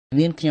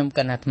មានខ្ញុំក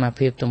ណាត់អាត្មា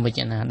ភាពទុំវិជ្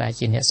ជណាដែល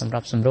ជាអ្នកសម្រា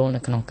ប់សម្រួលនៅ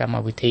ក្នុងកម្ម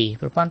វិធី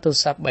ប្រព័ន្ធទូរ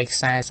ស័ព្ទ3ខ្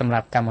សែសម្រា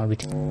ប់កម្មវិ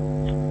ធីឥ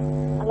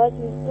ឡូវ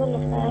ជំរាបលោ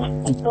កតា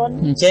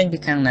អញ្ចឹងពី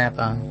ខាងណាប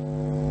ង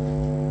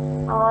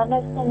នៅ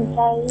ស្ទឹងមាន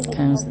ជ័យ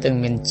ខាងស្ទឹង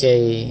មានជ័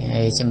យ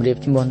ហើយជំរាប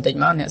ឈ្មោះបន្តិច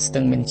មកអ្នកស្ទឹ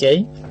ងមានជ័យ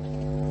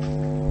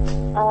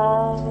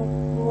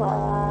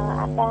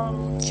អាដា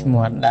ឈ្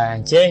មោះអាដាអ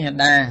ញ្ចឹងអា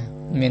ដា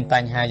មានប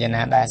ញ្ហាយ៉ាង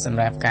ណាដែរសម្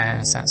រាប់ការ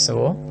សាកសួ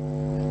រ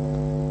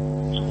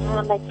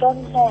មកចង់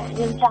តែ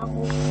យើងចង់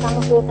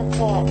សួរតែ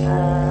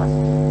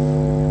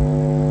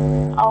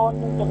អូន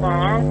ចំណា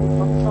គឺ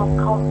ខ្ញុំ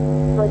ខុស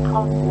ដោយខុ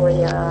សមួយ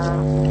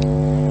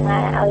ម៉ែ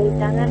ឲ្យ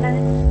ចឹងណា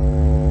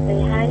ពេល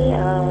ហើយ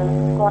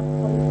គាត់ខ្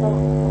ញុំទៅ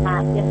ណា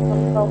ទៀតខ្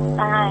ញុំទៅ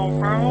តែ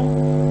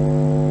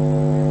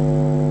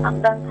អត់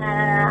ដឹងថា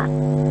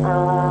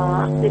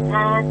ពី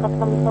ថាគាត់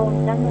ខ្ញុំទៅ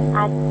ចឹង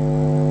អាច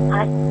អ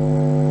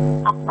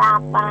ត់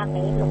បាន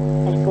ទេលោក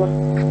ឯគុណ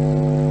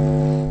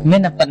មាន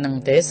តែប៉ុណ្្នឹង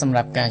ទេសម្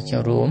រាប់ការចូ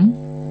លរួម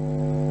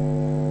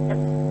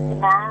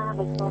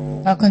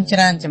អរគុណច្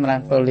រើនចម្រើន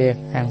ពលលា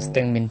ខាងស្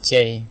ទឹងមាន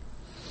ជ័យ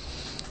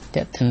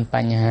តេតិនប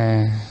ញ្ហា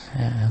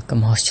កំ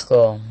ហុសឆ្គ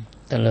ង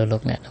ទៅលើលោ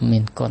កអ្នកដ៏មា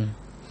នគុណ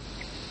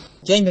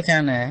ចេញពីខា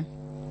ងណា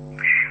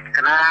គ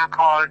ណៈខ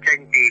លចេញ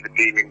ពីបន្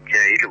ទាយមាន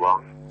ជ័យឬបង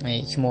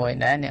ឈ្មោះឯ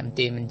ដែរអ្នកបន្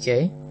ទាយមានជ័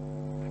យ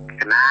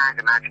គ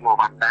ណៈឈ្មោះ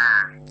វណ្ណតា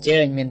ជើ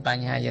ញមានប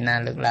ញ្ហាយ៉ាងណា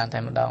លើកឡើងតែ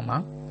ម្ដងម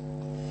ក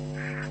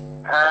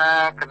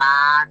គណៈ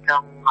ច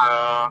ង់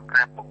ក្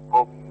រែបង្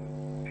គំ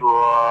ជួ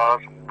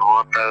សំណួរ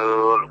ទៅ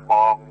លប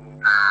ង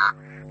ថា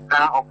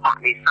តើឧប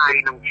និស្ស័យ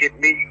ក្នុងជាតិ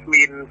នេះ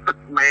មានពិត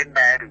មែន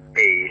ដែរឬ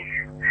ទេ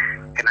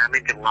គណៈមា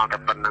នចម្ងល់តែ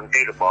ប៉ុណ្្នឹង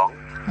ទេលបង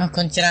អរ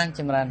គុណច្រើនច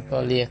ម្រើនព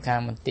លលាខាង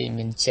មន្ទីរ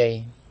មានជ័យ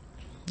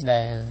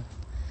ដែល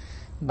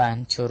បាន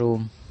ចូលរួម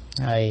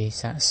ហើយ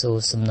សាកសួរ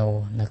សំណួរ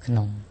នៅក្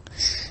នុង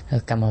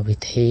កម្មវិ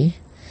ធី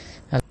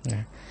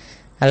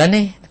ឥឡូវ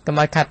នេះកុំ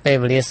ឲ្យខាត់ពេល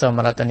វេលាសូម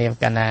រដ្ឋនាយ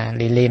កណា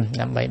លីលីម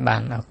ដើម្បីបា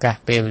នឱកាស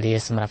ពេលវេលា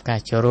សម្រាប់ការ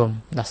ចូលរួម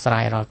ដោះស្រា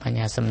យរាល់បញ្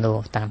ហាសំណួរ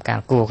តាមការ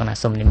គួរគណៈ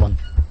សូមនិមន្ត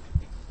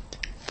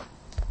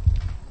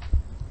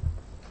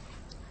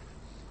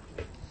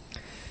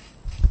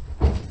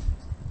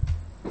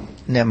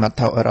អ្នកមត្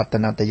ថរត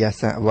នតយ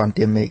សៈវន្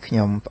ទាមេខ្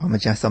ញុំព្រះ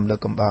ម្ចាស់សំលឹក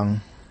កំបង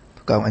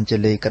កងអញ្ជ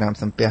លីក្រាម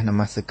សំពះន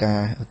មស្ការ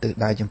ឧទ្ទិស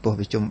ដៃចំពោះ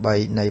វិជុំ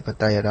3នៃប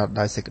ត្រៃរដ្ឋ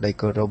ដោយសេចក្តី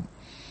គោរព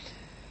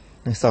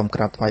និងសូមក្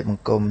រាបថ្វាយប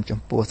ង្គំចំ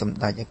ពោះសម្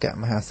ដេចអគ្គ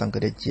មហាសង្ឃ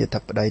រាជាធិ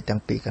បតីទាំ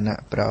ងពីរគណៈ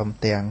ព្រម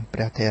ទាំងព្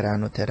រះថេរា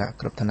នុថេរៈ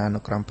គ្រប់ឋានានុ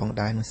ក្រមផង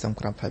ដែរនិងសូម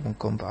ក្រាបថ្វាយបង្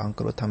គំព្រះអង្គ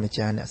គ្រូធម្ម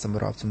ចារ្យអ្នកសម្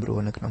របសម្រួល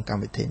នៅក្នុងកម្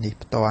មវិធីនេះ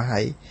ផ្ទាល់ហើ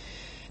យ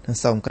និង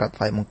សូមក្រាប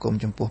ថ្វាយបង្គំ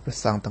ចំពោះព្រះ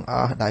សង្ឃទាំងអ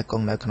ស់ដែលគ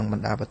ង់នៅក្នុងប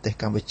ណ្ដាប្រទេស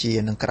កម្ពុជា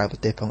និងក្រៅប្រ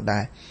ទេសផងដែ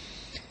រ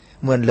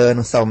មុនលើ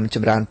នឹងសូមច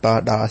ម្រើនពរ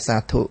ដល់សា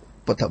ធុ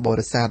ពុទ្ធប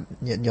រិស័ទ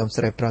ញាតិញោម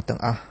ស្រីប្រុសទាំ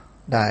ងអស់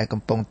ដែល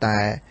កំពុងតែ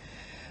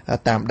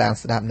តាមដាន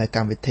ស្ដាប់នៅក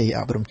ម្មវិធីអ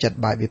ប់រំចិត្ត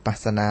បែបវិប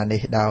ស្សនា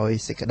នេះដោយ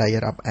សេចក្តី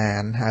រាប់អា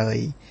នហើយ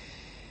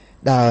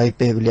ដោយ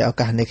ពេលវេលាឱ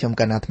កាសនេះខ្ញុំ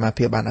កណ្ណាអាត្មា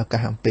ភាពបានឱកា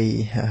សអំពី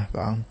ព្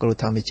រះអង្គគ្រូ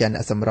ធម្មចារ្យអ្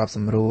នកសម្របស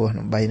ម្រួល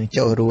ដើម្បីនឹង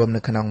ចូលរួម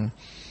នៅក្នុង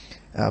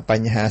ប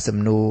ញ្ហាសំ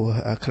ណួរ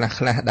ខ្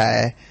លះដែល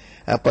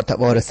ពុទ្ធ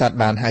បរិស័ទ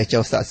បានហៅចូ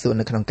លសាកសួរ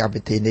នៅក្នុងកម្ម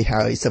វិធីនេះ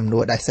ហើយសំណួ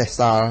រដែលសេស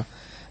សល់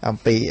អំ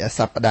ពីស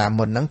ប្តាហ៍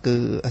មុនហ្នឹងគឺ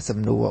សំ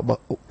ណួរ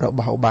រប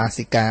ស់ឧបា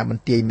សិកាប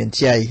ន្ទាយមាន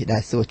ជ័យដែ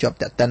លសួរជាប់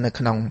តតិននៅ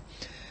ក្នុង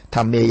ធ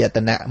ម្មយត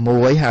នៈ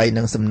1ហើយ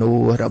នឹងសំណួរ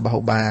របស់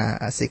ឧបា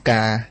សិ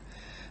កា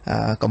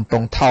កំព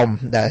ង់ធំ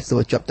ដែលសួ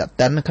រជាប់ត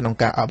តិនក្នុង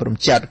ការអប់រំ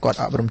ចិត្តគាត់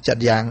អប់រំចិត្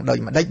តយ៉ាងដូច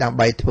ម្ដេចដើម្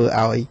បីធ្វើ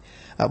ឲ្យ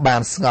បា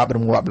នស្ងប់រ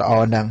ងាប់ល្អ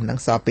នឹង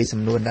សល់ពី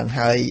សំណួរនឹង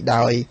ហើយ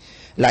ដោយ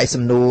ឡែក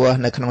សំណួរ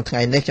នៅក្នុងថ្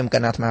ងៃនេះខ្ញុំក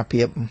ណ្ណាអាត្មា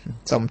ភាព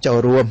សូមចូល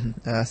រួម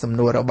សំ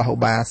ណួររបស់ឧ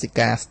បាសិ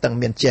កាស្ទឹង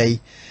មានជ័យ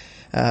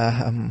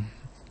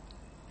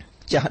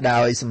ចាស់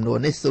ដោយសំណួរ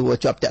នេះសួរ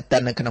ជាប់តតិ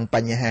ននៅក្នុងប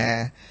ញ្ហា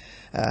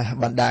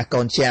បណ្ដា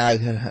កូនចៅ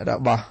រ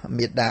បស់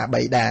មេដា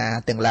បៃតា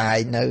ទាំងឡាយ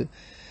នៅ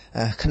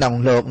ក្នុង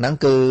លោកហ្នឹង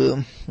គឺ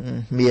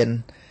មាន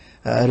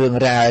រឿង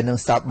រ៉ាវនឹង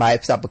សពបែប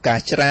សពកាស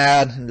ច្រើ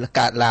ន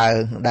កើតឡើង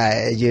ដែល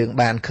យើង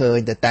បានឃើញ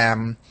ទៅតាម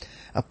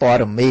ព័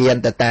ត៌មាន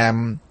ទៅតាម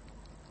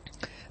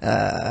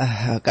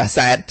កា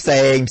សែតផ្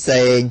សេ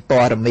ង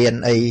ព័ត៌មាន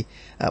អី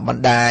ប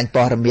ណ្ដាញ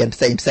ព័ត៌មានផ្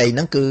សេងហ្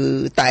នឹងគឺ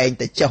តែង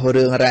តែចុះ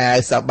រឿងរ៉ាវ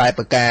សពបែប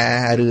ប្រការ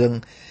រឿង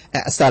អ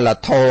សិល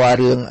ធម៌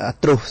រឿង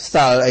ទ្រុស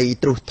សិលអី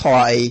ទ្រុសធ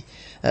ម៌អី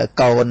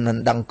កូនមិន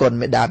ដឹងគុណ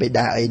មេដាបេ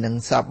ដាអីនឹង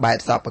សពបែប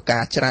សពប្រកា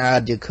រច្រើន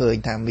យើងឃើញ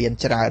ថាមាន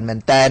ច្រើនមែន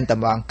តែនត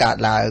ម្រង់កើត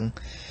ឡើង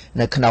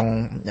នៅក្នុង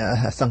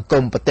សង្គ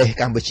មប្រទេស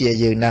កម្ពុជា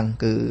យើងហ្នឹង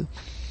គឺ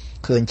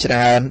ឃើញច្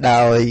រើន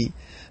ដោយ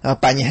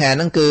បញ្ហាហ្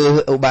នឹងគឺ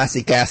ឧបា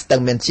សិកាស្ទឹ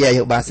ងមានជ័យ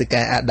ឧបាសិ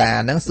កាអាដា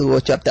ហ្នឹងសួរ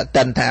ជាប់ត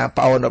តិនថា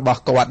ប្អូនរប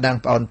ស់គាត់ហ្នឹង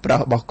ប្អូនប្រុស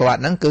របស់គាត់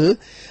ហ្នឹងគឺ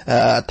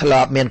ធ្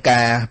លាប់មាន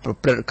ការប្រ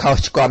ព្រឹត្តខុស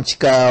ឆ្គំឆ្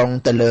គង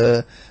ទៅលើ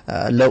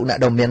លោកអ្នក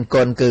ដ៏មាន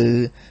គុណគឺ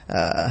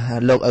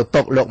លោកឪ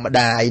ពុកលោកម្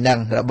ដាយហ្នឹង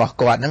របស់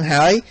គាត់ហ្នឹង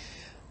ហើយ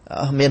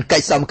មានកិ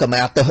ច្ចសុំខ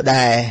មាទោស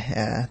ដែរ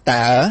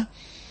តើ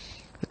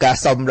ការ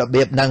សុំរ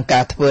បៀបហ្នឹងកា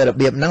រធ្វើរ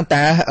បៀបហ្នឹង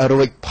តើ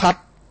រួចផុត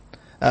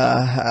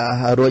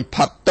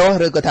ទោស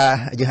ឬក៏ថា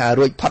យើងហៅ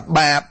រួចផុត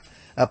បាប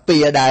ពី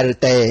ដែរឬ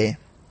ទេ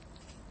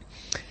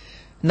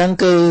năng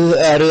cứ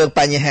rươngប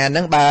ញ្ហា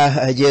năng bà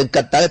dương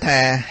cật tới thà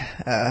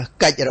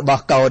cáchរប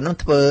ស់កូននឹង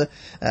ធ្វើ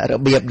រ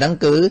បៀបហ្នឹង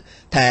គឺ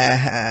ថា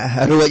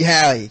រួច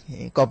ហើយ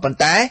ក៏ប៉ុន្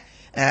តែ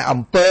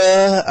អំពើ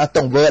ទ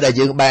ង្វើដែល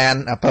យើងបាន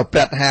ប្រព្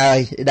រឹត្តហើយ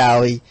ដោ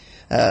យ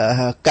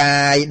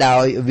កាយដោ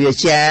យវា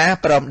ចា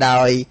ព្រម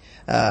ដោយ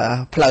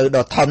ផ្លូវ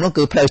ដ៏ធំនោះ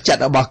គឺផ្លូវចិត្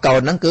តរបស់កូ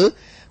នហ្នឹងគឺ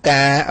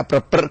ការប្រ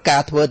ព្រឹត្តកា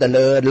រធ្វើទៅ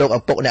លើលោកឪ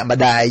ពុកអ្នកម្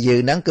ដាយយើ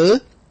ងហ្នឹងគឺ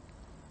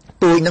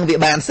ពូជនឹងវា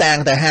បានសាង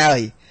ទៅហើយ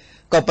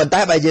ក៏ប៉ុន្តែ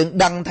បើយើង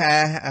ដឹងថា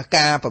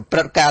ការប្រព្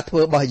រឹត្តការធ្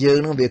វើរបស់យើង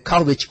នឹងវាខុ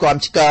សវាឆ្គាំ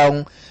ឆ្កង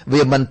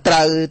វាមិនត្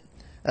រូវ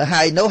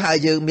ហើយនោះហើយ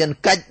យើងមាន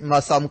កិច្ចម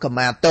កសុំខ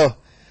មាទោស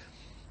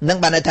នឹង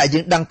បានថាយើ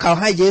ងដឹងខុស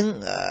ហើយយើង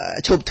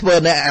ឈប់ធ្វើ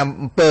នៅអំ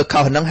ពើខុ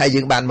សហ្នឹងហើយ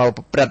យើងបានមក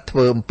ប្រព្រឹត្តធ្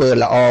វើអំពើ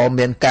ល្អ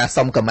មានការ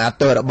សុំខមា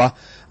ទោសរបស់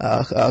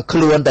ខ្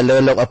លួនទៅលើ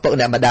លោកឪពុក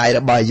អ្នកម្ដាយ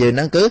របស់យើងហ្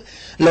នឹងគឺ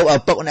លោកឪ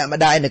ពុកអ្នក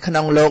ម្ដាយនៅក្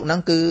នុងលោកហ្នឹ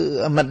ងគឺ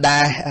មិន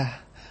ដែល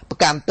ប្រ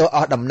កាន់ទោសអ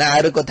ស់ដំណើ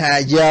រឬក៏ថា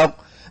យក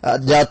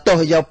ទោ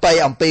សយកបៃ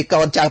អំពី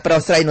កូនចៅប្រុស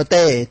ស្រីនោះ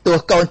ទេទោះ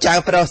កូនចៅ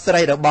ប្រុសស្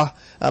រីរបស់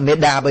មេ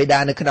ដាបិតា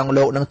នៅក្នុង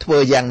លោកនឹងធ្វើ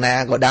យ៉ាងណា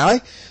ក៏ដោយ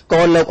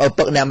ក៏លោកឪ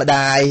ពុកអ្នកម្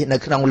ដាយនៅ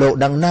ក្នុងលោក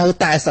នឹងនៅ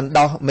តែសន្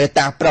តោសមេត្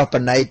តាប្រោសប្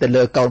រណីទៅ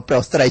លើកូនប្រុ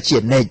សស្រីជា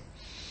និច្ច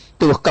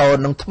ទោះកូន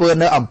នឹងធ្វើ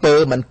នៅអំពើ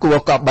មិនគួរ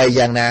ក៏បី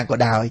យ៉ាងណាក៏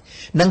ដោយ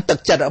នឹងទឹក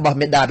ចិត្តរបស់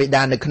មេដាបិ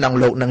តានៅក្នុង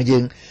លោកនឹងយើ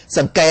ងស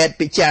ង្កេត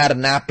ពិចារ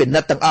ណាពិនិ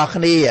ត្យទាំងអស់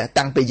គ្នា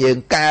តាំងពីយើង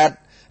កើត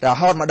រ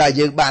ហូតមកដល់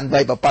យើងបានវ័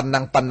យប៉ុណ្ណឹ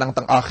ង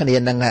ទាំងអស់គ្នា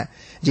ហ្នឹង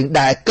យើង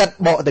ដែលគិត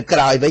បកទៅក្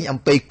រោយវិញអំ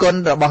ពីគុណ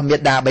របស់មេ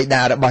ដាបិ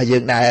តារបស់យើ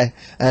ងដែរ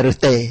ឬ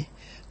ទេ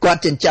គា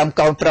ត់ចិញ្ចឹម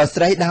កូនប្រុស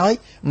ស្រីដោយ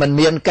មិន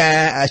មានការ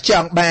ច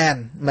ង់បាន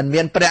មិន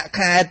មានប្រាក់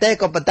ខែទេ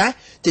ក៏ប៉ុន្តែ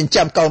ចិញ្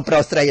ចឹមកូនប្រុ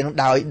សស្រីនឹង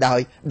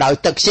ដោយ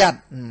ទឹកចិត្ត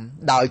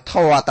ដោយធ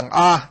ម៌ទាំងអ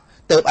ស់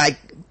ទើបអាច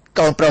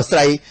កូនប្រុសស្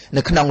រី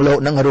នៅក្នុងលោក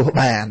នឹងរស់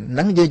បានហ្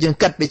នឹងយើង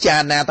គិតពិចារ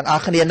ណាទាំងអ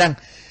ស់គ្នាហ្នឹង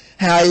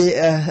ហើយ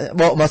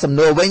បកមកសំ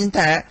ណួរវិញ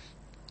ថា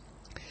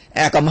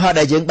កំហុស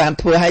ដែលយើងបាន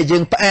ធ្វើឲ្យយើ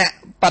ងផ្អាក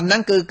ប៉ុណ្ណឹ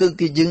ងគឺ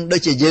យើងដូ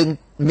ចជាយើង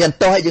មាន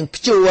ទោសឲ្យយើង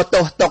ព្យួរ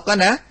ទោសទុក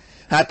ណា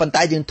ហើយប៉ុន្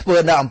តែយើងធ្វើ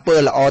នៅអំពើ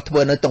ល្អធ្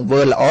វើនៅទង្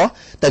វើល្អ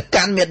ទៅ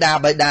កាន់មេដា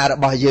បិតារ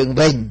បស់យើង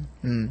វិញ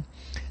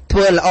ធ្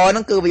វើល្អហ្នឹ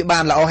ងគឺវាបា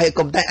នល្អហើយ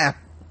កុំតែ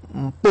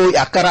ពូជ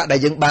អាក្រក់ដែល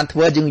យើងបានធ្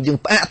វើយើង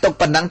ផ្អាកទុក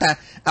ប៉ុណ្ណឹងថា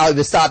ឲ្យ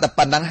វាសតតែ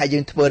ប៉ុណ្ណឹងហើយយើ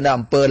ងធ្វើនៅ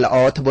អំពើល្អ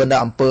ធ្វើនៅ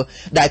អំពើ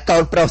ដែលកូ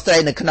នប្រុសស្រី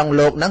នៅក្នុង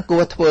លោកហ្នឹងគួ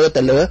រធ្វើ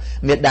ទៅលើ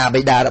មេដា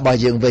បិតារបស់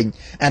យើងវិញ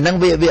អាហ្នឹង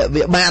វា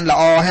បានល្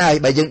អហើយ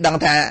បើយើងដឹង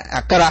ថា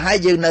អាក្រក់ហើយ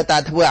យើងនៅតែ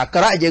ធ្វើអា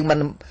ក្រក់យើងមិន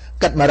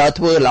គិតមករក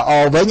ធ្វើល្អ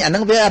វិញអាហ្នឹ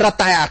ងវារត់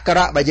តែអាក្រ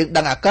ក់បើយើង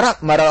ដឹងអាក្រក់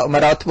មក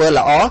រកធ្វើ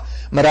ល្អ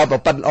មករកប្រ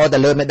ព្រឹត្តល្អទៅ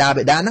លើមេដា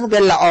បិតាហ្នឹងវា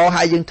ល្អ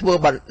ហើយយើងធ្វើ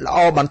ល្អ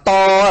បន្ត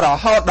រ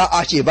ហូតដល់អ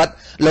ស់ជីវិត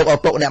លោកឪ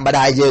ពុកអ្នកម្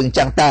ដាយយើងអញ្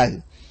ចឹងទៅ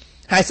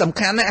ហើយសំ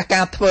ខាន់ណាស់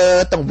ការធ្វើ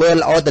ទង្វើ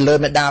ល្អទៅលើ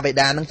មេដាបិ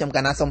តាហ្នឹងខ្ញុំ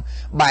កាលណាសូម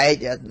បែក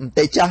បន្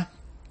តិចចាស់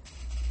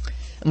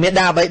មេ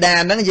ដាបិតា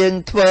ហ្នឹងយើង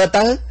ធ្វើ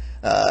ទៅ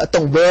ទ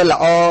ង្វើល្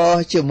អ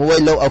ជាមួយ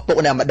លោកឪពុក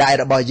អ្នកម្ដាយ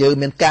របស់យើង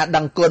មានការ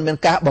ដឹងគុណមាន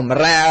ការបម្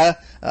រើ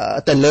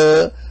ទៅលើ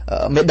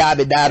មេដា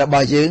បិតារប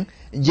ស់យើង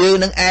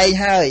នឹងឯង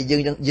ហើយយើ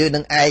ងនឹង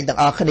ឯងទាំង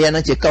អស់គ្នានឹ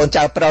ងជាកូន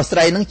ចៅប្រុសស្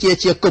រីនឹង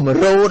ជាគំ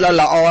រូដ៏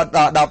ល្អ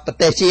ដល់ប្រ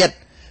ទេសជាតិ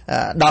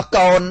ដល់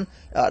កូន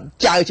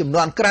ចៅចំ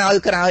នួនក្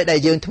រោយដែល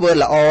យើងធ្វើ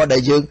ល្អដែ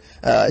លយើង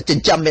ចិ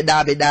ញ្ចឹមមេដា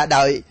បិតា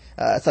ដោយ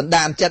សន្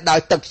តានចិត្តដោយ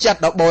ទឹកចិត្ត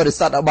ដ៏បរិ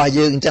សុទ្ធរបស់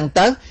យើងអញ្ចឹង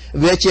ទៅ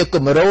វាជា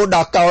គំរូដ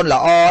ល់កូន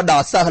ល្អដ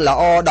ល់សិស្សល្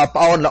អដល់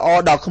ប្អូនល្អ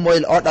ដល់ក្មួយ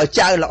ល្អដល់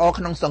ចៅល្អ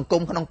ក្នុងសង្គ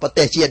មក្នុងប្រ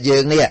ទេសជាតិយើ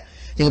ងនេះ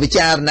យើងពិ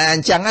ចារណាអ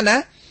ញ្ចឹងណា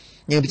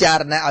យើងពិចារ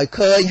ណាឲ្យ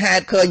ឃើញហេ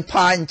តុឃើញផ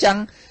លអញ្ចឹង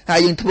ហើយ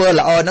យើងធ្វើ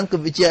ល្អហ្នឹងគឺ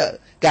វាជា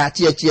ការ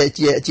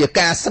ជា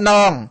ការស្ន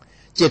ង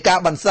ជាការ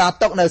បន្សល់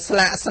ទុកនៅស្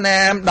លាកស្នា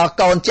មដល់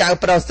កូនចៅ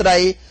ប្រុសស្រី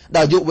ដ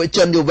ល់យុវជ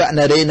នយុវ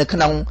នារីនៅក្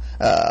នុង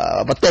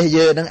ប្រទេស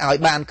យើងនឹងឲ្យ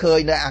បានឃើញ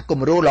នៅអាគំ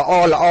រូល្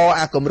អ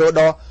អាគំរូ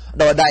ដល់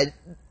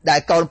ដែល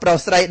កូនប្រុស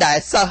ស្រីដែល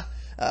សិស្ស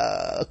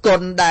គុ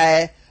ណដែល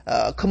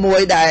ក្មួយ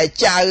ដែល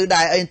ចៅ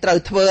ដែលអីត្រូវ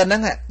ធ្វើហ្នឹ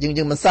ង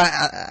យើងមិនសោះ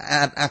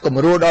អាគំ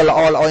រូដ៏ល្អ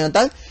ហ្នឹង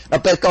ទៅដ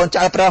ល់ពេលកូន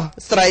ចៅប្រុស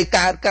ស្រី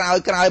កើត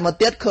ក្រោយមក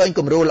ទៀតឃើញ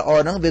គំរូល្អ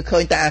ហ្នឹងវាឃើ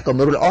ញតែអាគំ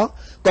រូល្អ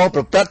ក៏ប្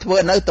រព្រឹត្តធ្វើ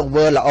នៅទង្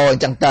វើល្អអ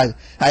ញ្ចឹងទៅ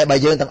ហើយបើ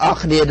យើងទាំងអស់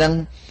គ្នាហ្នឹង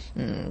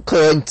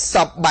ឃើញស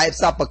ពបែប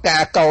សពប្រកា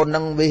រកូនហ្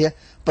នឹងវា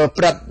ប្រ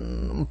ព្រឹត្ត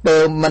អំពើ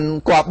មិន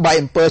គប្បី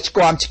អំពើឆ្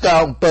គាំឆ្ក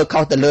ងអំពើខុ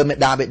សទៅលើមេ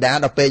ដាបិតា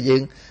ដល់ពេលយើ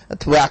ង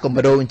ធ្វើអាគំ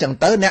រូអញ្ចឹង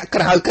ទៅអ្នក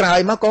ក្រោយ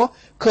មកក៏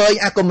ឃើញ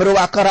អាគំរូ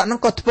អាក្រក់ហ្នឹង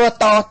ក៏ធ្វើ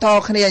ត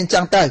គ្នាអញ្ចឹ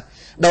ងទៅ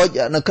ដូច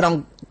នៅក្នុង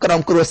ក្រុម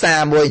គ្រួសារ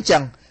មួយអញ្ចឹ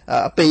ង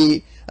ពី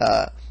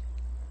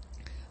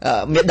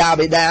មេដា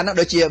បិតាហ្នឹង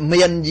ដូចជា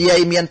មានយាយ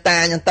មានតា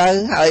អញ្ចឹងទៅ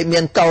ហើយមា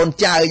នកូន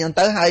ចៅអញ្ចឹង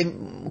ទៅហើយ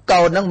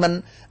កូនហ្នឹងមិន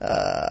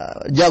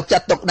យកចិ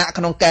ត្តទុកដាក់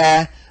ក្នុងការ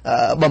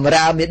បម្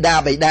រើមេដា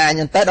បិតាអញ្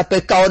ចឹងទៅដល់ពេ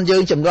លកូនយើ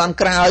ងចំនួន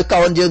ក្រោយ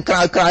កូនយើងក្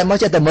រោយមក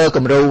ចេះតែមើល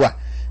គំរូ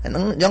ហ្នឹ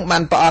ងអញ្ចឹងបា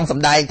នព្រះអង្គស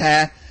ម្ដែងថា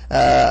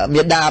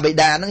មេដាបិ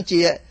តាហ្នឹង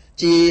ជា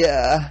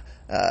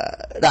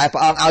ដែលព្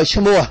រះអង្គឲ្យ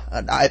ឈ្មោះ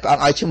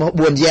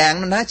4យ៉ាង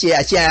ណាជា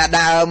អាចារ្យ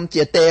ដើម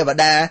ជាទេវ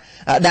តា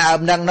ដើម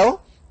ហ្នឹងនោះ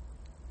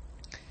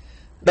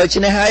ដូ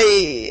ច្នេះហើយ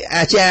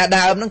អាចារ្យ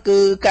ដើមហ្នឹងគឺ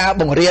ការ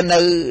បង្រៀន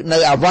នៅ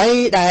អ្វី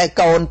ដែល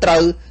កូនត្រូ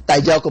វតែ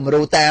យកគំ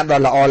រូតាមដ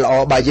ល់ល្អ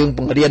បើយើងប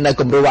ង្រៀននៅ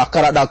គំរូអា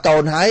ក្រក់ដល់កូ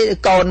នហើយ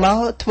កូនមក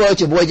ធ្វើ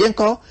ជាមួយយើង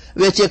ក៏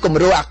វាជាគំ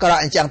រូអាក្រក់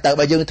អញ្ចឹងទៅ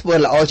បើយើងធ្វើ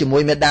ល្អជាមួ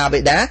យមេដាបេ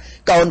ដា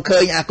កូនឃើ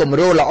ញអាគំ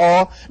រូល្អ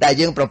ដែល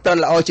យើងប្រព្រឹត្ត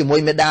ល្អជាមួយ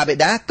មេដាបេ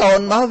ដាកូន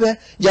មកវា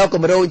យក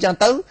គំរូអញ្ចឹង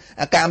ទៅ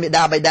អាការមេ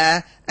ដាបេដា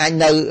អញ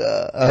នៅ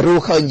រ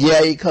ស់ឃើញយា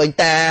យឃើញ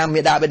តា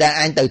មេដាបេដា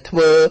អញទៅធ្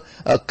វើ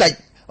កិច្ច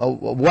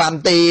វ៉ាន់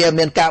ទី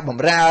មានការបំ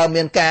រើ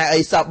មានការអី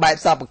សពបែប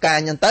សពប្រការ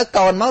អញ្ចឹងទៅ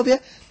កូនមកវា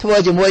ធ្វើ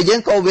ជាមួយយើ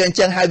ងក៏វាអញ្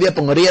ចឹងហើយវា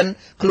បង្រៀន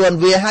ខ្លួន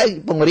វាហើយ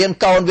បង្រៀន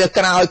កូនវា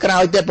ក្រោ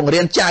យទៀតបង្រៀ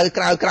នចៅ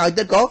ក្រោយ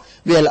ទៀតក៏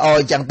វាល្អ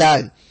អញ្ចឹងទៅ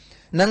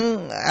នឹង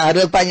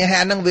រឿងបញ្ហា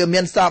ហ្នឹងវា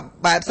មានសព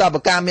បែបសពប្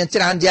រការមាន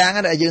ច្រើនយ៉ាង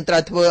ដែលយើងត្រូ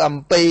វធ្វើអំ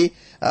ពី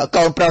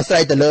កូនប្រុសស្រី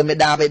ទៅលើមេ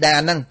ដាបេដា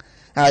ហ្នឹង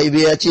ហើយ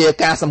វាជា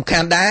ការសំខា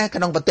ន់ដែរ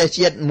ក្នុងប្រទេស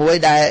ជាតិមួយ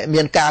ដែល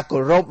មានការគោ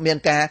រពមាន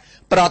ការ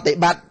ប្រតិ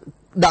បត្តិ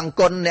ដឹង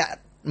គុណអ្នក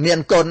មាន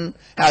គុណ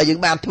ហើយយើង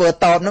បានធ្វើត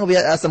បហ្នឹងវា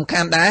សំ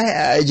ខាន់ដែរ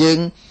យើង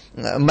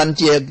មិន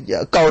ជា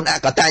កូនអ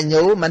កតញ្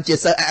ញូមិនជា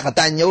សិស្សអក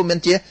តញ្ញូមិន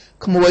ជា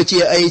ក្មួយជា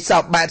អីស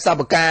ពបែបស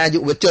ពកាយុ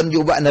វជន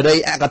យុវនារី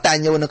អកត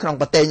ញ្ញូនៅក្នុង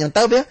ប្រទេសអញ្ចឹង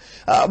ទៅវា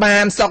បា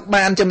នសុខ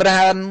បានចម្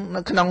រើន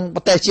នៅក្នុងប្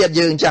រទេសជាតិ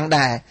យើងអញ្ចឹង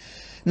ដែរ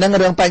នឹង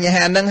រឿងបញ្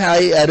ហាហ្នឹងហើ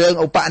យរឿង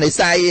ឧបនិស្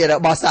ស័យរ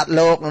បស់សត្វ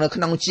លោកនៅ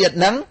ក្នុងជាតិ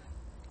ហ្នឹង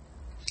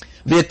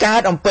វាកើ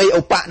តអំពី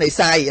ឧបនិស្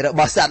ស័យរប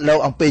ស់សត្វលោក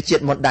អំពីជា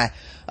តិមុនដែរ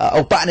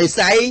ឧបនិស្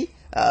ស័យ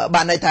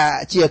បានន័យថា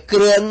ជាគ្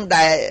រឿង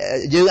ដែល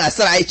យើងអា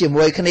ស្រ័យជា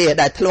មួយគ្នា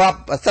ដែលធ្លាប់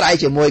អាស្រ័យ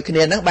ជាមួយគ្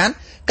នាហ្នឹងបាន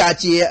កើត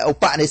ជាឧ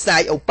បនិស្ស័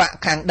យឧប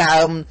ខាងដើ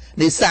ម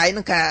និស្ស័យហ្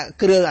នឹងថា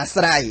គ្រឿងអា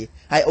ស្រ័យ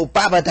ហើយឧប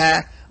បើថា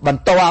ប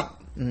ន្ទាប់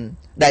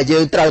ដែលយើ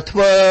ងត្រូវធ្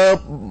វើ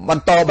ប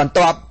ន្ត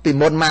ពី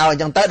មុនមកអ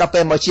ញ្ចឹងទៅដល់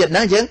ពេលមកជាតិហ្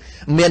នឹងយើង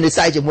មាននិស្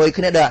ស័យជាមួយ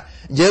គ្នាដែរ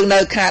យើងនៅ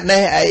ខាត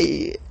នេះអី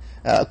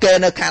គេ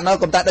នៅខាងនោះ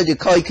កំតាដូចជា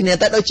ខ້ອຍគ្នា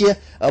ទៅដូចជា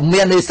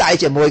មាននិស្ស័យ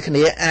ជាមួយគ្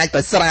នាអាចប្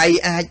រស្រ័យ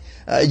អាច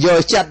យក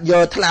ចិត្តយ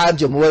កថ្លើម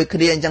ជាមួយគ្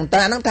នាអញ្ចឹង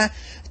តាហ្នឹងថា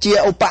ជា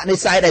ឧបនិ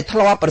ស្ស័យដែលធ្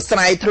លាប់ប្រស្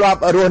រ័យធ្លាប់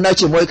រស់នៅ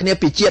ជាមួយគ្នា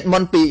ពីជាតិមុ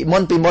ន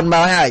ម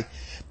កហើយ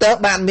តើ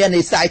បានមាន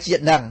និស្ស័យជា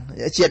តិហ្នឹង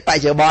ជាតិប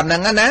ច្ចុប្បន្នហ្នឹ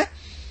ងណា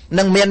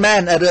នឹងមានមែ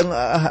នរឿង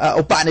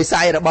ឧបនិស្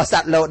ស័យរបស់ស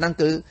ត្វលោកហ្នឹង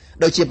គឺ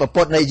ដូចជាប្រ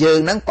ពុតនៃយើង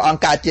ហ្នឹងព្រះអង្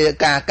គកើតជា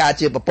ការ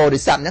ជាពពោធិ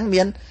សត្វហ្នឹង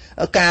មាន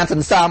ការស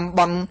ន្សំ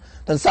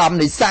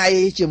និស្ស័យ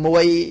ជាមួ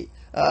យ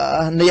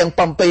នាង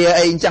បំពេ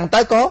អីអញ្ចឹង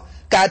ទៅក៏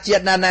កើតជា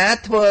តិណា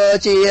ធ្វើ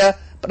ជា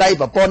ប្តី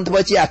ប្រពន្ធធ្វើ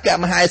ជាអគ្គ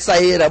មហេសី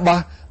រប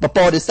ស់ព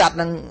ពោធិសត្វ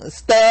នឹង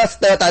ស្ទើ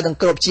រតែទាំង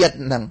គ្រប់ជាតិ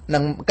ហ្នឹងនឹ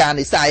ងការ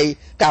និស្ស័យ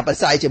ការប្រ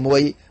ស័យជាមួយ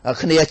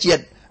គ្នាជា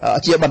តិ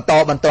ជាបន្ត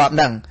បន្ទាប់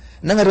ហ្នឹង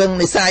រឿង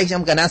និស្ស័យខ្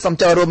ញុំកណាសូម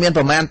ចូលរួមមាន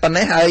ប្រមាណប៉ុណ្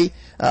ណេះហើយ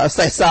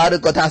សេះសល់ឬ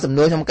ក៏ថាសំ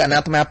ណួរខ្ញុំកណា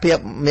អាត្មាភាព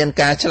មាន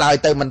ការឆ្លើយ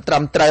ទៅមិនត្រឹ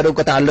មត្រូវឬ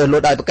ក៏ថាលើសលួ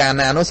សដោយប្រការ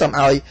ណានោះសូម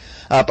ឲ្យ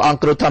ព្រះអង្គ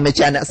គ្រូធម្ម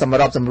ចារ្យអ្នកសម្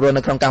របសម្រួល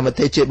នៅក្នុងកម្មវិ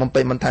ធីជួយបំពេ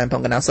ញបន្ថែមផ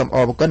ងកណាសូមអ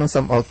រគុណនិង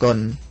សូមអរគុណ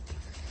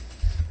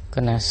ក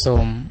ណាសូ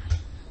ម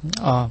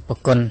អរ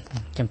គុណ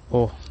ចំ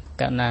ពោះ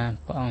កណា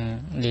ព្រះអង្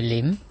គលី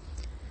លីម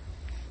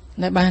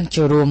ដែលបាន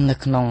ចូលរួមនៅ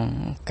ក្នុង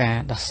ការ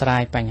ដោះស្រា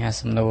យបញ្ហា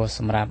សំណួរស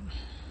ម្រាប់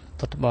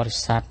ពុទ្ធបរិ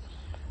ស័ទ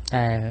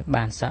ដែល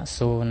បានសាក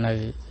សួរនៅ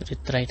រា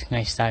ត្រីថ្ងៃ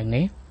សៅរ៍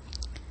នេះ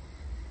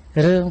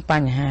រឿងប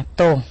ញ្ហា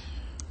ទោស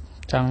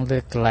ចង់លើ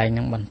កកន្លែង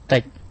នឹងបន្តិ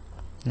ច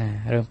ណា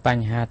រឿងប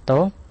ញ្ហាទោ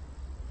ស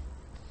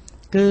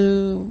គឺ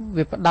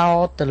វាផ្ដោ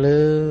តទៅលើ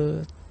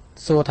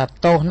សួរថា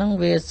ទោសហ្នឹង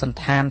វាសន្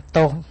តាន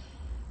ទោស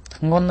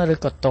ធ្ងន់ឬ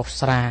ក៏ទោស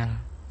ស្រាល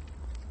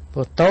ព្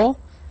រោះទោស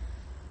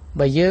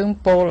បើយើង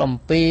ពោលអំ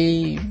ពី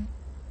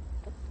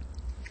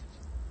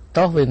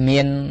ទោសវា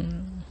មាន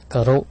ក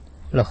រុ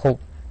លហុ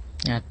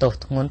ទោស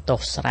ធ្ងន់ទោ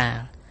សស្រាល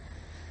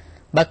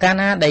បើកាល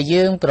ណាដែល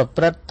យើងប្រ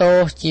ព្រឹត្តទោ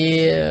សជា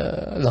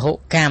លហុ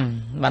កម្ម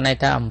បានន័យ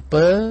ថាអំ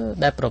ពើ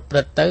ដែលប្រព្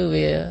រឹត្តទៅ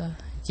វា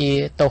ជា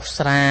ទោស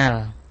ស្រាល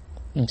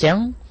អញ្ចឹង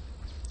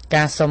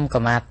ការសុំក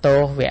ម្មាទោ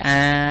សវា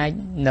អាច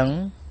នឹង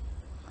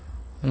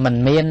មិន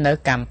មាននៅ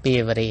កម្មពី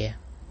វរា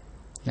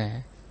ណា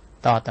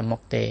តទៅមុ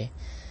ខទេ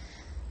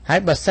ហើយ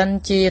បើសិន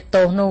ជា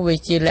ទោសនោះវា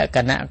ជាលក្ខ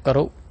ណៈក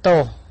រុទោ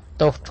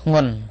សធ្ង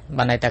ន់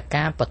បានន័យថា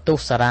ការបន្ទុះ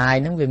សារាយ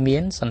នឹងវាមា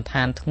នសន្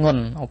តានធ្ង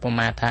ន់ឧប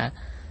មាថា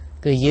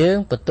គឺយើង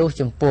បន្ទុះ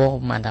ចំពោះឧ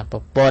បមាថាពុ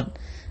ទ្ធ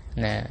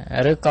ណា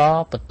ឬក៏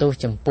បន្ទុះ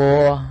ចំពោះ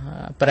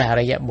ព្រះអ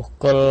រិយបុគ្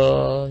គល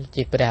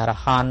ជាព្រះអរ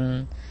ហន្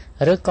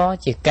តឬក៏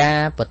ជាការ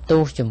បន្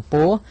ទុះចំ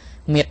ពោះ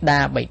មេត្តា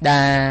បិ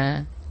តា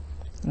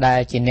ដែល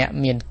ជាអ្នក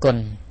មានគុណ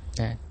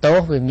ទោស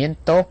វាមាន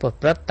ទោសប្រ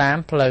ព្រឹត្តតាម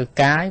ផ្លូវ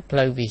កាយផ្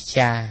លូវវា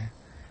ចា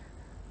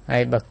ហើ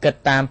យបើគិត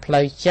តាមផ្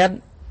លូវចិត្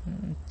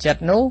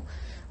តនោះ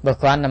បើ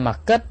គ្រាន់តែមក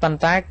គិតប៉ុន្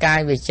តែកាយ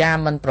វាចា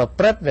មិនប្រ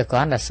ព្រឹត្តវាគ្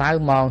រាន់តែសៅ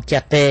มองចិ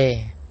ត្តទេ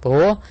ព្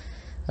រោះ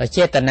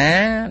ចេតនា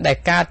ដែល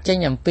កើតចេញ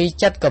អំពី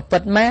ចិត្តក៏ពិ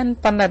តមែន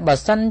ប៉ុន្តែបើ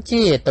សិន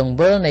ជាទង្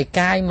វើនៃ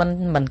កាយ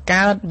មិន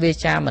កើតវា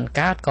ចាមិន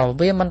កើតក៏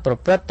វាមិនប្រ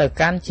ព្រឹត្តទៅ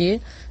កាន់ជា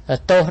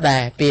ទោសដែ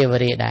រពីវ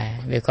រិយដែរ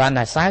វាគ្រាន់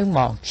តែសៅม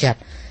องចិត្ត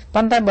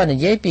ប៉ុន្តែបើនិ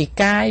យាយពី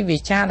កាយវា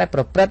ចាដែលប្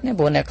រព្រឹត្តនេះ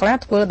ព្រោះអ្នកខ្លះ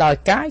ធ្វើដោយ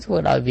កាយធ្វើ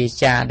ដោយវា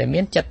ចាដែល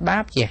មានចិត្តបា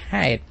បជា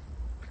ហេតុ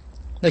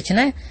ដូច្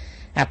នេះ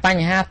អាប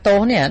ញ្ហាទោស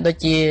នេះដូ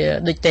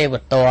ចទេវ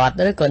ទត្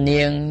តឬក៏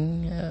នាង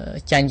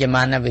ចាញ់យ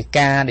មានវិ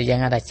ការដែលយើង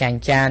ហៅថាចាញ់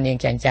ចានាង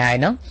ចាញ់ចាយ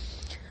នោះ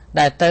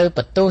ដែលទៅប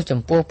ន្ទោសចំ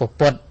ពោះពុ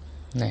ទ្ធ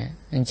ណា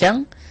អញ្ចឹង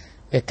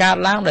វាកើត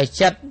ឡើងដោយ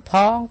ចិត្តផ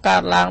ងកើ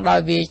តឡើងដោយ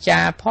វាចា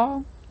ផង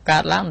កើ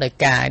តឡើងដោយ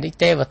កាយដូច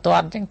ទេវទត្ត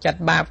អញ្ចឹងចិត្ត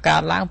បាបកើ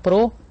តឡើងព្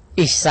រោះ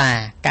អ៊ីសា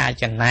ការ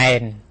ចំណែ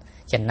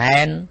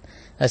ន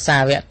សា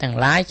វកទាំង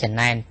ឡាយចំ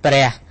ណែនព្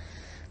រះ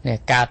នេះ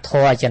ការ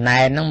ធัวចំណែ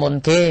នហ្នឹងមុន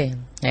គេ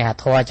នេះអា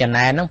ធัวចំ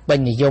ណែនហ្នឹងពេញ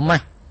និយមណា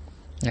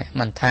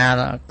មិនថា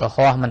កុហ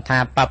កមិនថា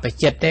បព្វ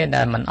ជិតទេ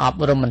ដែលមិនអប់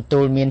រំមិនទូ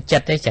លមានចិ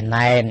ត្តទេចំ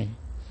ណែន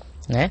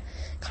ណា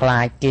ខ្លា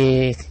ចគេ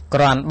ក្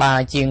រាន់បើ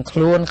ជាងខ្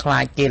លួនខ្លា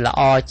ចគេល្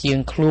អជាង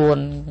ខ្លួន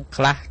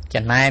ខ្លះ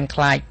ចំណែន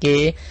ខ្លាចគេ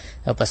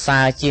ប្រសើ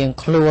រជាង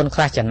ខ្លួនខ្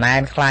លះចំណែ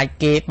នខ្លាច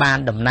គេបាន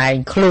តំណែង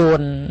ខ្លួ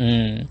ន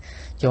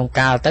ជួន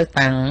កាលទៅ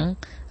តាំង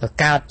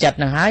កើតចិត្ត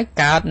នឹងហើយ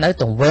កើតនៅ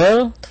ទង្វើ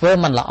ធ្វើ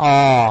មិនល្អ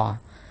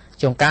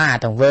ជួនកាលអា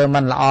ទង្វើ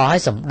មិនល្អហើ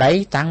យសម្ដី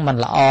តាំងមិន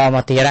ល្អម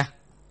កទៀត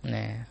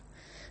ណា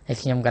ហើយ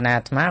ខ្ញុំកណា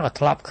អាត្មាក៏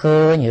ធ្លាប់ឃើ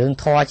ញរឿង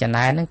ធម៌ចំ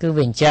ណែនហ្នឹងគឺ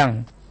វាអញ្ចឹង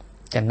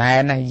ចំណែន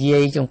ណាយា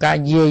យជួនកាល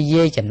យា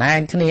យចំណែន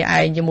គ្នាឯ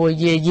ងជាមួយ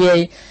យាយ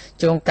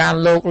ជួនកាល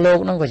លោក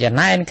ហ្នឹងក៏ចំ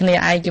ណែនគ្នា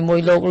ឯងជាមួយ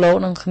លោកហ្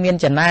នឹងគ្មាន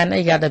ចំណែន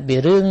អីគេតែពី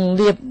រឿង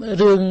លៀប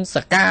រឿងស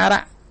កា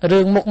រៈរឿ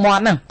ងមុខមា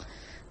ត់ហ្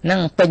នឹង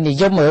ពេញនិ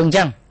យមរឿងអញ្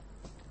ចឹង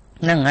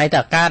ហ្នឹងហើយ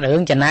តើកើតរឿ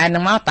ងចំណែនហ្នឹ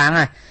ងមកតាំង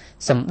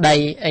សម្ដី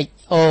អិច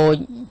អូ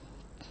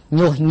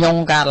ញុះញង់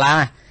កើតឡើ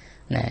ង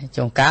ណា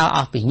ជួនកាលអ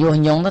ស់ពីញុះ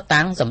ញង់ទៅ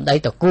តាំងសម្ដី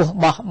តគោះ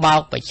បោះបោ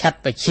កប្រឆិត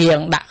ប្រឈៀង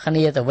ដាក់គ្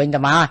នាទៅវិញទៅ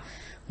មក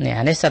នេះ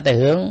អានេះសិតតែ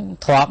រឿង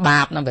ធម៌បា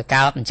បហ្នឹងវា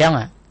កើតអញ្ចឹង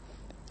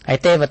ហើយ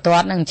ទេវទត្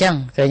តហ្នឹងអញ្ចឹង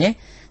ឃើញទេ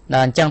ដ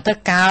ល់អញ្ចឹងទៅ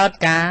កើត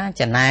ការ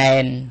ចំណែ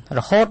នរ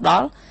ហូតដ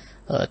ល់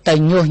ទៅ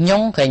ញុះញ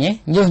ង់ឃើញទេ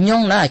ញុះញ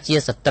ង់ណាជា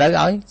សត្រូវ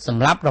ឲ្យស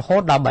ម្លាប់រហូ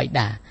តដល់បិ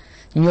តា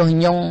ញុះ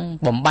ញង់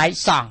បំបែក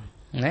សង្ឃ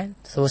ណា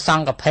សួរស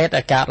ង្ឃកភេទ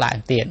ឲ្យកើតឡើង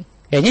ទៀត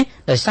ឃើញទេ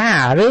ដោយសារ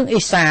រឿង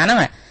អ៊ីសាហ្នឹង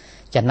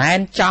ចំណែន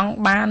ចង់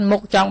បានមុ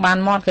ខចង់បាន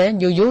មាត់គេ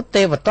យូរ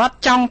ទេវទត្ត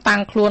ចង់តាំ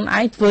ងខ្លួនឯ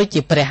ងធ្វើ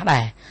ជាព្រះ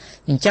ដែរ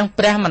អញ្ចឹង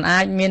ព្រះមិនអា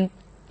ច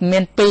មា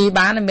នពីរ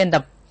បានមាន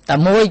តែ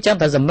មួយអញ្ចឹង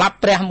តែសម្រាប់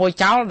ព្រះមួយ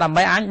ចោលដើម្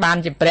បីអាចបាន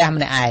ជាព្រះ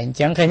ម្នាក់ឯងអញ្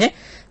ចឹងឃើញទេ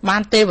បា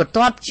នទេវទ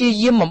ត្តព្យា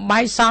យាមបំបែ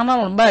កសង្ឃនោះ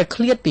ដើម្បីឲ្យ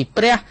ឃ្លាតពី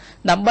ព្រះ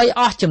ដើម្បី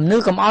អស់ជំនឿ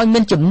កុំឲ្យមា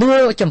នជំនឿ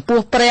ចំពោះ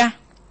ព្រះ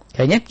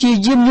ឃើញទេព្យា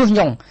យាមញុះញ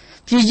ង់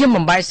ព្យាយាម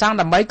បំបែកសង្ឃ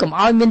ដើម្បីកុំ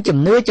ឲ្យមានជំ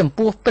នឿចំ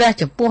ពោះព្រះ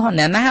ចំពោះ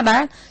អ្នកណាដែ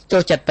លចូ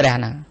លចិត្តព្រះ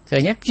ហ្នឹងឃើ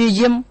ញទេព្យា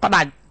យាមផ្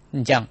ដាច់អ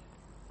ញ្ចឹង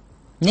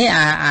នេះ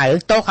អារឿ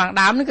ងតោខាង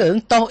ដើមនេះគឺរឿ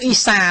ងតោអ៊ី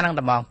សាហ្នឹង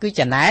តែបងគឺ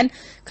ចំណែន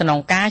ក្នុង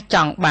ការច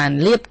ង់បាន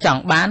លៀបច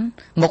ង់បាន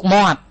មុខ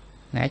មាត់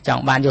ណាច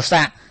ង់បានយ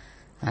ស័ក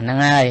អាហ្នឹង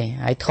ហើ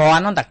យធន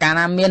ហ្នឹងតើកាល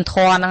ណាមានធ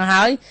នហ្នឹង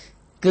ហើយ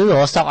គឺរ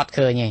សក់អត់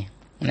ឃើញទេ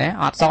ណា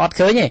អត់សក់អត់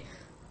ឃើញទេ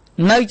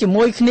នៅជា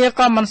មួយគ្នា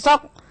ក៏មិនស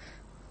ក់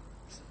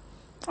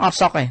អត់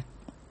សក់ទេ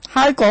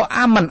ហើយក៏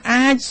មិន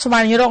អាចស្វែ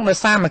ងរកនៅ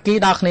សាមគ្គី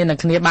ដល់គ្នានឹង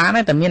គ្នាបាន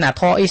ទេតែមានអា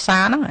ធរអ៊ីសា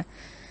ហ្នឹង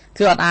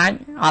គឺអត់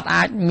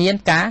អាចមាន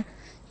ការ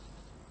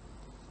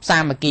សា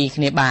មគ្គី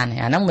គ្នាបាន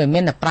អាហ្នឹងវាមា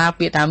នតែប្រើ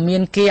ពាក្យថាមា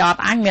នគេអ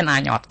ត់អញមានអ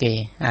ញអត់គេ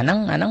អាហ្នឹ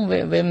ង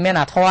វាមាន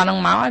អាធរហ្នឹង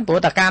មកហើយព្រោះ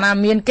តែកាលណា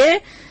មានគេ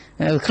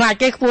ខ្លាច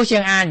គេខ្ពស់ជា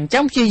ងអញអញ្ចឹ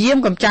ងព្យាយាម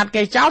កំចាត់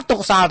គេចោលទុក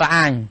សល់តែអ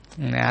ញ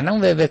អាហ្នឹង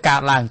វាកើត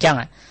ឡើងអញ្ចឹង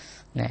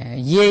ណា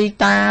យាយ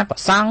តាប្រ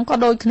សង់ក៏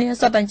ដូចគ្នា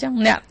សិតតែអញ្ចឹង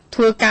អ្នក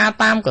ធ្វើការ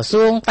តាមក្រ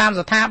សួងតាម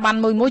ស្ថាប័ន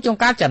មួយជួន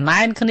កាលចំណែ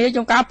នគ្នា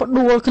ជួនកាលផ្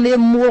ដួលគ្នា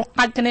មួល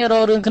កាច់គ្នារ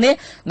ករឿងគ្នា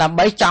ដើម្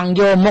បីចង់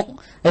យកមុខ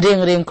រៀ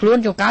ងខ្លួន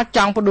ជួនកាលច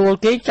ង់ផ្ដួល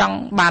គេចង់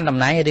បានតំ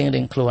ណែងរៀ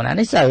ងខ្លួនអា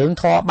នេះសើរឿង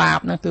ធម៌បាប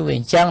ហ្នឹងគឺវា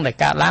អញ្ចឹងតែ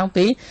កើតឡើង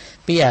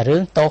ពីអារឿ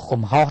ងទោស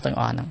កំហុសទាំង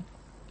អស់ហ្នឹង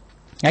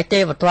ហើយទេ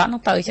វទត្តហ្នឹ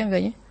ងទៅអញ្ចឹងឃើ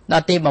ញដ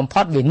ល់ទីបំ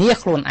ផុតវិនាស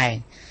ខ្លួនឯង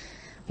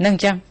ហ្នឹងអ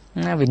ញ្ចឹង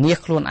ណាវិនាស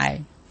ខ្លួនឯង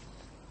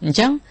អញ្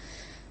ចឹង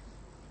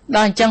ដ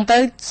ល់អញ្ចឹងទៅ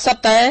សិត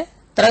តែ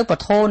ត្រូវព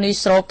ធនេះ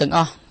ស្រូបទាំងអ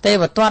ស់ទេ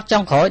វទត្តច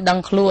ង់ក្រោយដឹង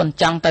ខ្លួន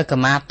ចង់ទៅក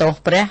ម្មាទោស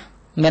ព្រះ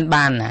មាន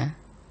បានណា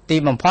ទី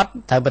បំផុត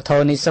ត្រូវពធ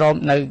នេះស្រូប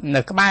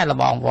នៅក្បែរល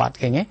បងវត្ត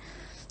ឃើញទេ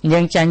យើ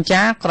ងចាញ់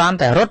ចាគ្រាន់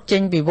តែរត់ចេ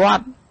ញពីវ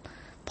ត្ត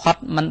ផុត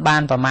មិនបា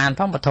នប្រមាណ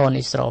ផងពធ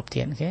នេះស្រូប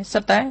ទៀតគេសិ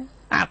តតែ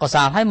អកុស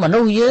លហើយមនុ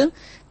ស្សយើង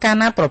កាល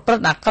ណាប្រព្រឹ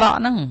ត្តអាក្រក់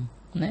ហ្នឹង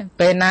ណា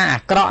ពេលណាអា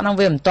ក្រក់ហ្នឹង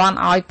វាមិនទាន់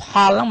ឲ្យផ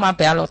លហ្នឹងមក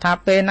ប្រាប់លោកថា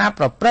ពេលណា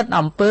ប្រព្រឹត្ត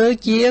អំពើ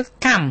ជា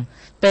កម្ម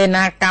ពេល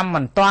ណាកម្ម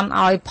មិនទាន់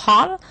ឲ្យផ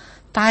ល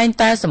តែង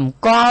តែសម្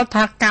គាល់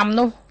ថាកម្ម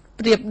នោះ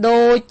ប្រៀប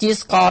ដូចជា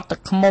ស្ករទឹក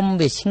ឃ្មុំ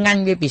វាឆ្ងា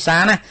ញ់វាពិសា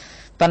ណា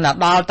ប៉ុន្តែ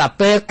ដល់តែ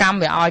ពេលកម្ម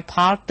វាឲ្យផ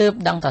លទើប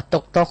ដឹងថាទុ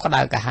កទោសក្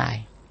តៅក្រហាយ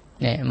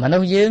នេះមនុ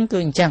ស្សយើងគឺ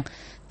អញ្ចឹង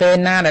ពេល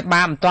ណាដែល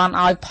បាបមិនទាន់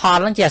ឲ្យផល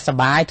ហ្នឹងជាស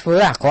បាយធ្វើ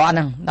អាក្រក់ហ្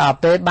នឹងដល់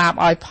ពេលបាប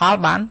ឲ្យផល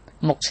បាន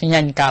មុខឆ្ងា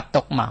ញ់កើត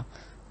ទុកមក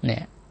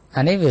នេះ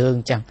អានេះវារឿង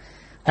អញ្ចឹង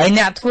ហើយ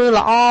អ្នកធ្វើ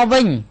ល្អ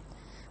វិញ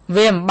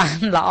វាមិនបាន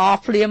ល្អ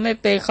ភ្លាមទេ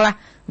ពេលខ្លះ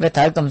វា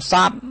ត្រូវកំស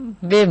ត់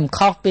វាមិន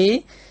ខុស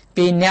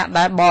ពីអ្នក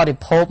ដែលបរិ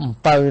ភោគអំ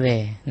ពៅទេ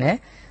ណា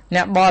អ្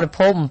នកបរិ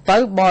ភោគអំពៅ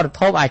បរិ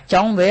ភោគអា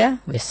ចុងវា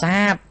សា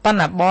បប៉ុន្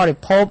តែបរិ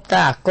ភោគតែ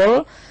អាគុល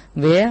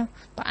វា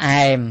ផ្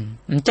អែម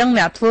អញ្ចឹង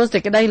អ្នកធ្វើសេ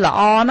ចក្តីល្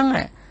អហ្នឹង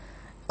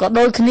ក៏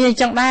ដូចគ្នាអញ្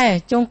ចឹងដែរ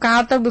ជួនកា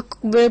លទៅ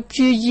វាព្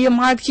យាយាម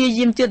ហើយព្យា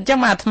យាមទៀតអញ្ចឹង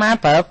អាត្មា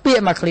ប្រើពាក្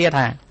យមកឃ្លា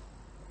ថា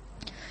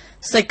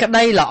សេចក្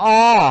តីល្អ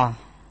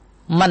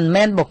មិន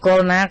មែនបុគ្គល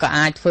ណាក៏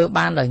អាចធ្វើ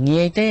បានដោយ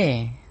ងាយទេ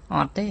អ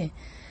ត់ទេ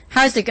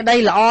ហើយសេចក្តី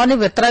ល្អនេះ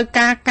វាត្រូវ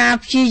ការ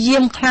ព្យាយា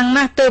មខ្លាំង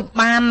ណាស់ទើប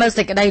បាននៅ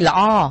សេចក្តីល្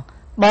អ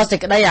បើសេច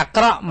ក្តីអា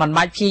ក្រក់មិន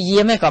បាច់ព្យាយា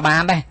មទេក៏បា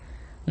នដែរ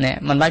nè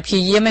mình phải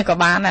phi diêm ấy có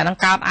bán này nó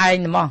cao ai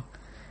đúng không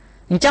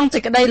trong thì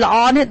cái đây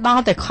lọ này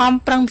bao để không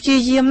prang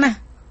phi diêm nè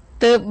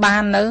từ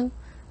bàn nữa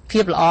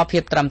phiệp lọ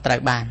phiệp trầm trời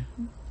bàn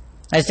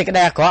này thì cái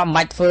đây có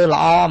mạch phơi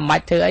lọ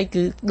mạch thứ ấy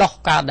cứ đọc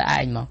cao để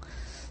ai mà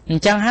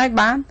chẳng hai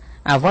bán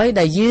với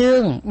đại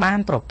dương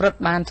ban pro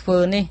prất ban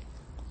phơi đi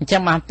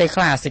chẳng mà tê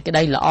khla thì cái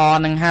đây lọ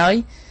năng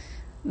hơi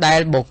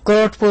đại bộ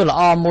cơ phơi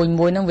lọ mùi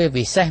mùi nó về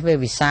vì xe về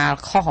vì sao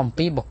khó hỏng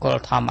pi bộ cơ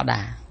thò mà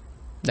đà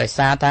đời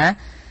xa ta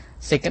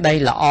thì cái đây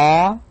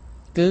lọ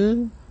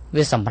cứ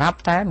về sầm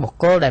ráp ta bộ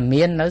cơ đại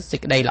miên nó thì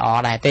cái đây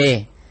lọ đại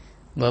tê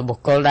bởi bộ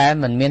cơ đại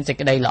mình miên thì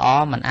cái đây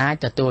lọ mình ai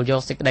cho tôi vô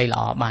thì cái đây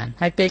lọ bàn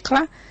hai tê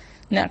khla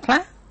nè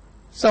khla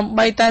xong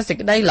bay ta thì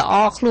cái đây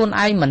lọ luôn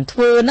ai mình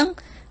phơi nó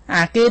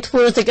kia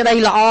thưa thì cái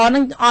đây lọ nó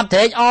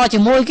thế chỉ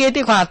môi kia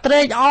thì khoảng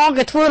tre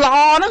cái thưa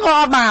lọ nó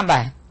có bàn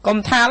này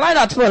còn thà lấy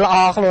là thưa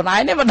lọ luôn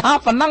ấy nếu mà đó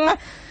phần năng á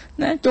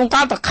chúng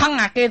ta tập khăng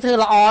kia thưa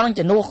lọ nó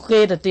chỉ nuôi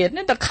kia từ tiền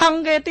nếu tập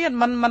khăng kia tiền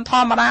mình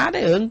thò mà đá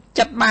để hưởng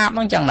chặt bạp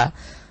nó chẳng là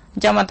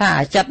cho mình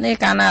thả chặt này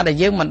cana để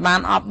dương mình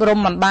ban ọp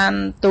rôm mình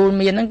ban tu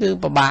miên nó cứ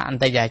bạn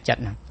tay dài chặt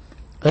nè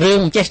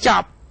rừng chết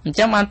chọc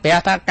chứ mình bẻ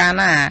ta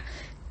cana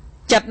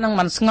chặt nó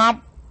mình ngóp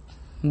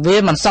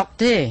vì mình sọc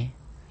thế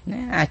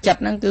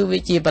chặt nó cứ vị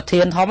trí bậc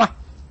thiên thôi mà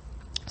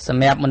sầm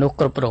mẹp mình nuốt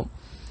cột bột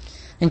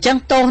chẳng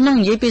tô nó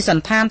như bị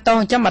sần than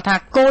tô chẳng mà thà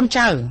côn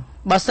chờ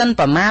bà sân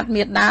bà mát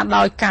miệt đa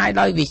đôi cài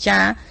đôi vị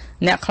cha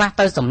nè khla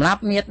tới sầm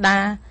lấp miệt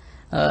đa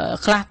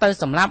khla tới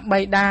sầm lấp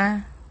bay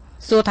đa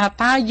xua thà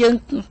ta dương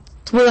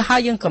vừa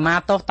hai dương cầm ma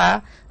tô ta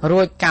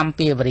rồi cầm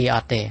pì bì ở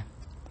tề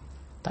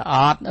ta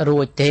ọt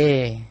rồi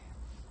tề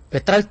về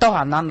tới tô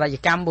hà non là gì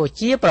cam bồi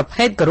chiaประเภ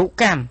ทกระดูก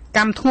ก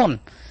ำทุ่น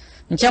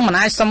chẳng mà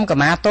ai xong cả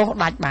mà tốt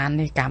đại bàn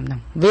đi cầm nè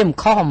vì một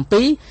kho hồng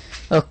tí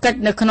ở cách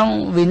nơi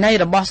không vì nay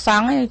là bao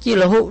sáng ấy chỉ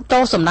là hụ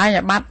tô sầm đai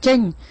nhà bát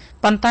chinh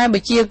bàn tay bị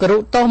chia cái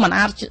rượu tô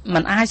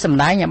mình ai sầm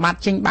đai nhà bát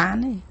chinh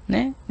bán ấy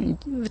nè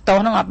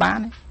tô nó ngọt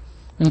bán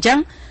ấy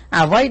chẳng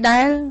với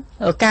đá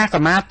ở ca cả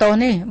mà tô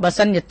nè bà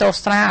sân nhiệt tô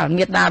xa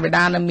nhiệt đa về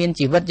đa nó miên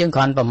chỉ vật dương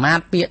còn bà mát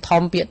bịa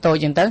thom bịa tô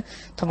chẳng tới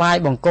thay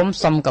bằng cốm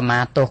xong cả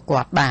mà tô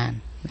quạt bàn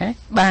đấy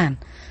bàn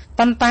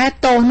bàn tay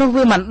tô nó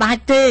vừa mình đai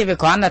tê về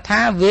còn là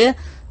tha vía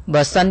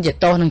bà sân dịch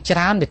tô nâng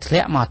cháo để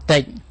lẹ mà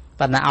tịnh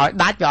và là ở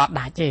đá cho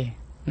đá chứ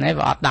nấy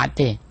vào đá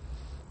chứ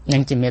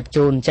nhưng chỉ miệt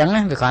chun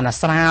trắng vì còn là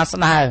xa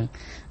xa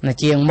là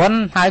chiềng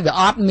muốn hai vợ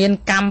ót miên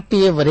cam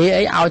pia và đi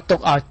ấy ao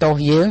tục ao tô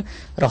dưỡng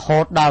rồi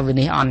hốt đo vì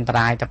ní on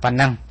tài tập bản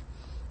năng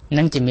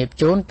nhưng chỉ miệt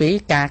chun tí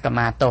ca cả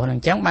mà tô nâng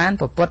trắng bán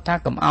của bút ta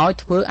cầm áo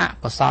thứ ạ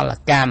của so là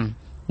cam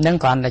nhưng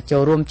còn là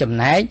châu rôm chùm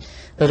nấy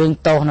rương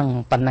tô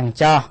nâng bản năng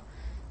cho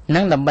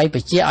nâng làm bay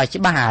bị chia ở chứ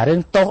bà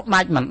rương tô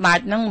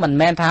đạch nâng mình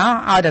men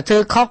tháo ai là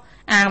thư khóc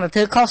là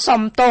thư khóc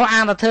xong tô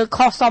là thư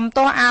khóc xong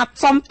tô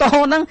xong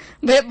tô nâng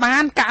về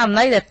bán cả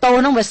này để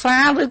tô nâng về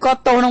xa với có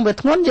tô nâng về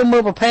thuấn như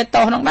mưa và phê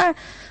tô nâng đó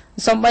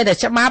xong bay để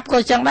chấp bắp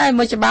coi chẳng đấy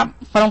mới chấp bắp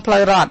không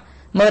plei rọt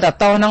mới là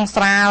tô nâng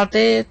sao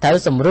thế thử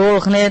sầm rùa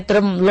nên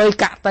trâm lôi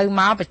cả tới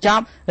máu và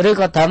chóp rồi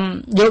có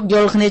thầm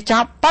vô nên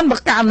chóp bán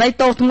bậc cả này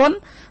tô thuấn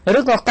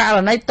rồi có cả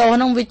là này tô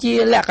nâng với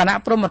chia lẹ cả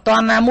nạp một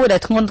toàn na mũi để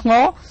thuấn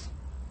ngố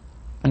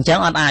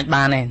chẳng ăn ai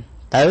bà này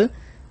tử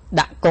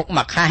đặt cục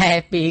mà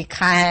khai pi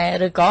khai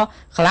rồi có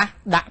khá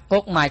đặt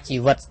cục mà chỉ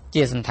vật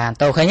chia sầm thàn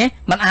tôi khơi nhé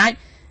mình ai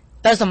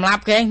tới sầm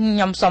lạp cái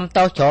nhom xong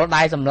tôi chỗ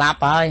đây sầm lạp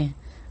ơi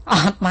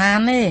ọt mà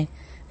này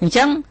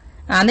chẳng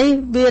này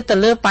bia từ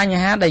lứa pa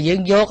nhà để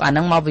dương vô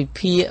năng mau bị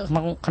phi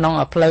không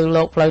ở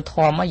plei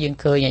thò mà dương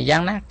cười nhà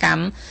giang ná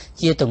cắm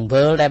chia từng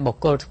vơ đây bọc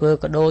cô vơ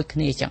có đôi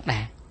khi chẳng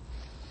đạt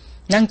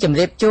năng chìm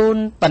đẹp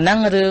chun và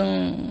năng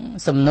rương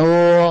sầm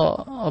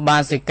nô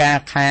ba sĩ ca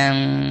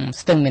khang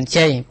từng miền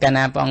chơi cả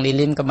na bong đi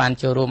lim các bạn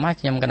chùa rùa mắt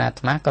nhầm cả na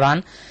thắm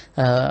cán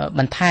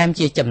bản tham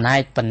chia chìm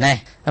này phần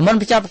này muốn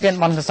bị chấp kiện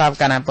bong sao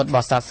cả na bột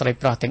bò sát sợi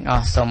pro tiếng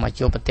ở xong mà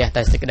chùa bát tiệt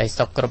tại sĩ cái đây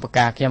sọc cột bạc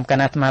cả nhầm cả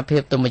na thắm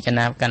phiệp tụi mình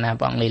cả na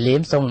bong đi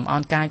lim xong làm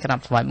on cai cả na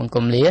thoại bằng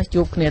cùng lía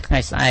chúcគ្នាថ្ងៃ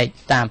ស្អែក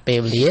តាមពេល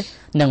វេលា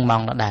នឹងម៉ោ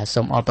ងដដែល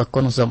សូមអរគុ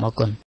ណសូមអរគុណ